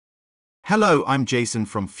Hello, I'm Jason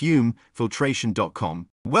from FumeFiltration.com.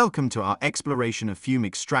 Welcome to our exploration of fume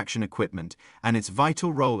extraction equipment and its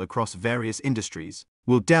vital role across various industries.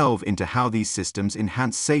 We'll delve into how these systems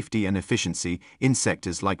enhance safety and efficiency in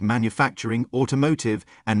sectors like manufacturing, automotive,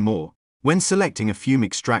 and more. When selecting a fume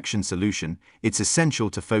extraction solution, it's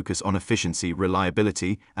essential to focus on efficiency,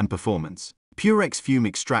 reliability, and performance. Purex fume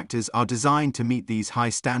extractors are designed to meet these high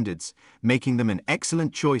standards, making them an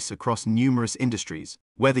excellent choice across numerous industries.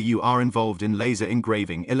 Whether you are involved in laser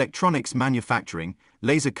engraving, electronics manufacturing,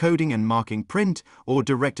 laser coding and marking, print, or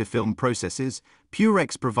direct-to-film processes,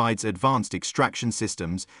 Purex provides advanced extraction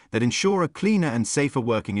systems that ensure a cleaner and safer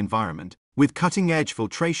working environment. With cutting-edge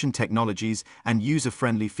filtration technologies and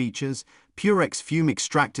user-friendly features, Purex fume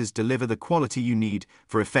extractors deliver the quality you need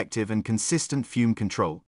for effective and consistent fume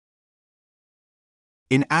control.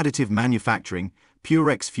 In additive manufacturing,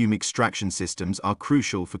 Purex fume extraction systems are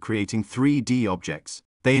crucial for creating 3D objects.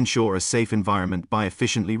 They ensure a safe environment by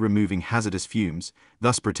efficiently removing hazardous fumes,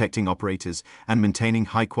 thus protecting operators and maintaining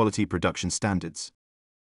high-quality production standards.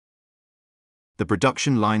 The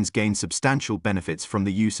production lines gain substantial benefits from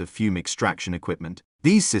the use of fume extraction equipment.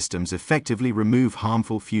 These systems effectively remove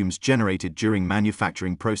harmful fumes generated during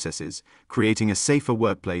manufacturing processes, creating a safer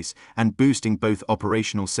workplace and boosting both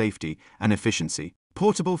operational safety and efficiency.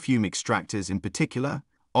 Portable fume extractors, in particular,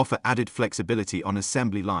 offer added flexibility on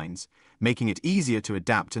assembly lines, making it easier to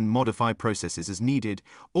adapt and modify processes as needed,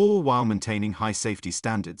 all while maintaining high safety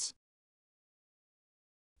standards.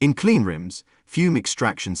 In cleanrooms, fume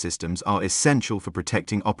extraction systems are essential for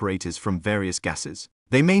protecting operators from various gases.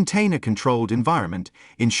 They maintain a controlled environment,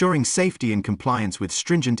 ensuring safety and compliance with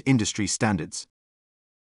stringent industry standards.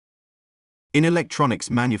 In electronics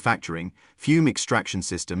manufacturing, fume extraction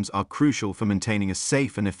systems are crucial for maintaining a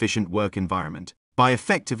safe and efficient work environment. By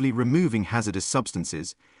effectively removing hazardous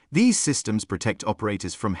substances, these systems protect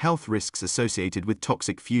operators from health risks associated with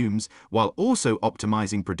toxic fumes while also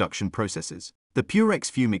optimizing production processes. The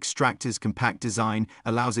Purex fume extractor's compact design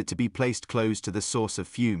allows it to be placed close to the source of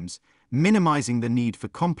fumes, minimizing the need for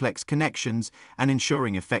complex connections and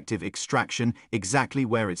ensuring effective extraction exactly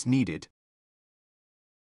where it's needed.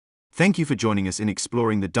 Thank you for joining us in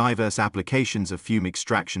exploring the diverse applications of fume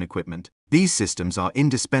extraction equipment. These systems are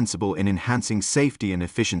indispensable in enhancing safety and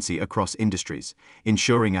efficiency across industries,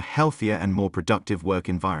 ensuring a healthier and more productive work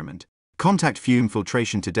environment. Contact Fume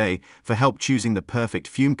Filtration today for help choosing the perfect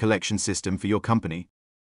fume collection system for your company.